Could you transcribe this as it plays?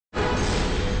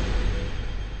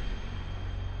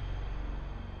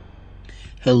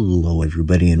Hello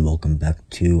everybody and welcome back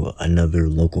to another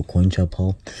local coin shop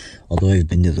haul. Although I've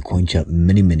been to the coin shop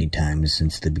many times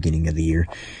since the beginning of the year,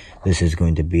 this is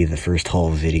going to be the first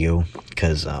haul video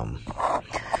because I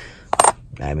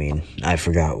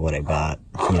forgot what I bought.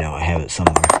 I have it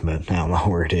somewhere, but I don't know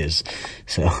where it is,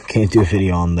 so can't do a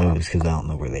video on those because I don't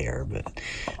know where they are. But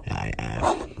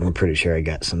I'm pretty sure I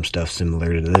got some stuff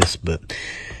similar to this, but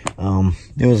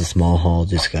it was a small haul.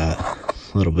 Just got a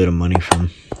little bit of money from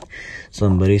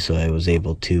somebody, so I was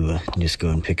able to just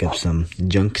go and pick up some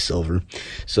junk silver.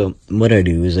 So what I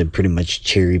do is I pretty much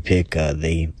cherry pick.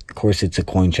 Of course, it's a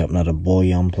coin shop, not a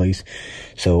bullion place,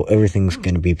 so everything's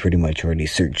going to be pretty much already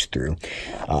searched through.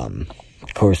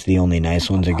 Of course, the only nice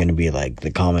ones are going to be like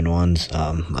the common ones.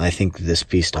 I think this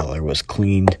piece dollar was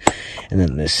cleaned, and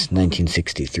then this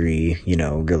 1963,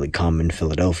 really common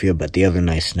Philadelphia, but the other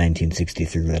nice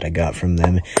 1963 that I got from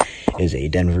them is a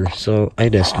Denver, so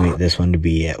I'd estimate this one to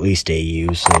be at least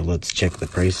AU. So let's check the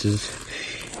prices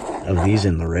of these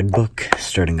in the red book,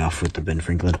 starting off with the Ben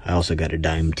Franklin. I also got a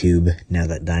dime tube now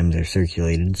that dimes are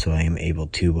circulated, so I am able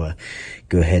to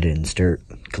go ahead and start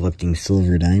collecting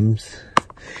silver dimes.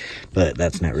 But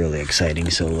that's not really exciting,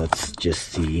 so let's just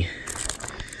see.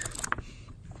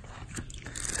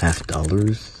 Half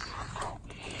dollars.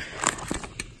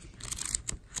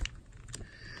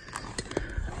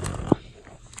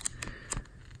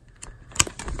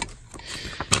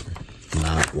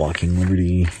 Not Walking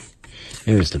Liberty.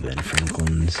 There's the Ben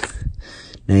Franklin's.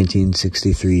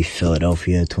 1963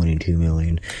 Philadelphia, 22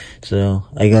 million. So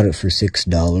I got it for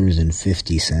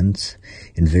 $6.50,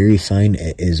 and very fine,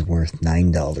 it is worth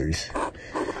 $9.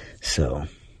 So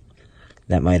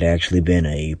that might actually been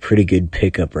a pretty good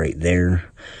pickup right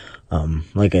there.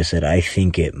 Like I said, I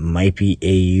think it might be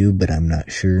AU, but I'm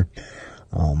not sure.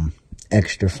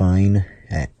 Extra fine,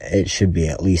 it should be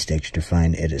at least extra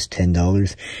fine. It is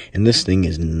 $10, and this thing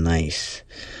is nice.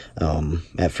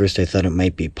 At first I thought it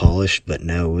might be polished, but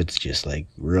no, it's just like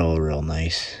real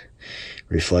nice.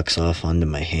 Reflects off onto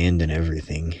my hand and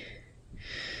everything.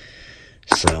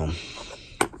 So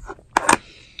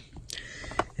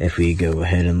if we go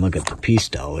ahead and look at the piece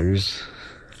dollars,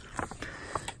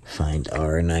 find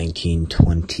our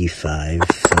 1925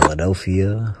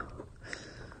 Philadelphia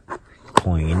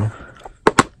coin,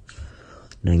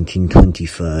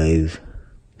 1925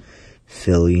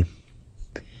 Philly.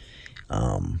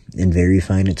 In very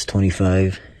fine, it's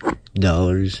 $25.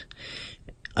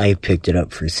 I picked it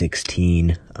up for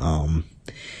 $16.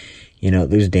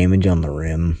 There's damage on the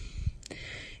rim,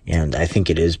 and I think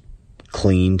it is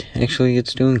cleaned. Actually,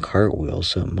 it's doing cartwheels,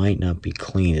 so it might not be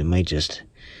clean. It might just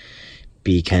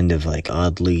be kind of like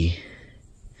oddly,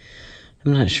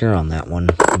 I'm not sure on that one,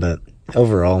 but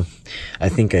overall, I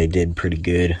think I did pretty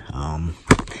good.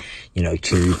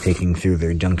 Cherry picking through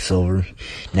their junk silver.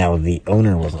 Now, the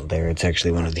owner wasn't there. It's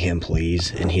actually one of the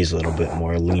employees, and he's a little bit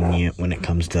more lenient when it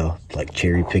comes to,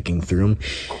 cherry picking through them.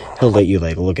 He'll let you,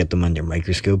 look at them under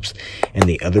microscopes. And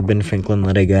the other Ben Franklin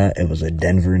that I got, it was a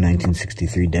Denver,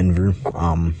 1963 Denver,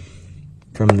 from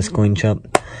this coin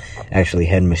shop. Actually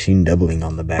had machine doubling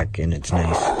on the back, and it's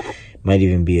nice. Might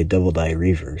even be a double die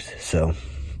reverse. So,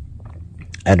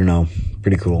 I don't know.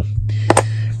 Pretty cool.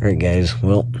 Alright guys,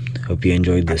 well, hope you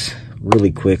enjoyed this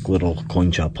really quick little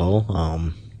coin shop haul.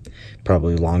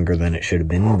 Probably longer than it should have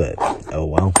been, but oh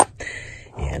well.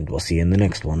 And we'll see you in the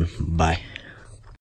next one. Bye.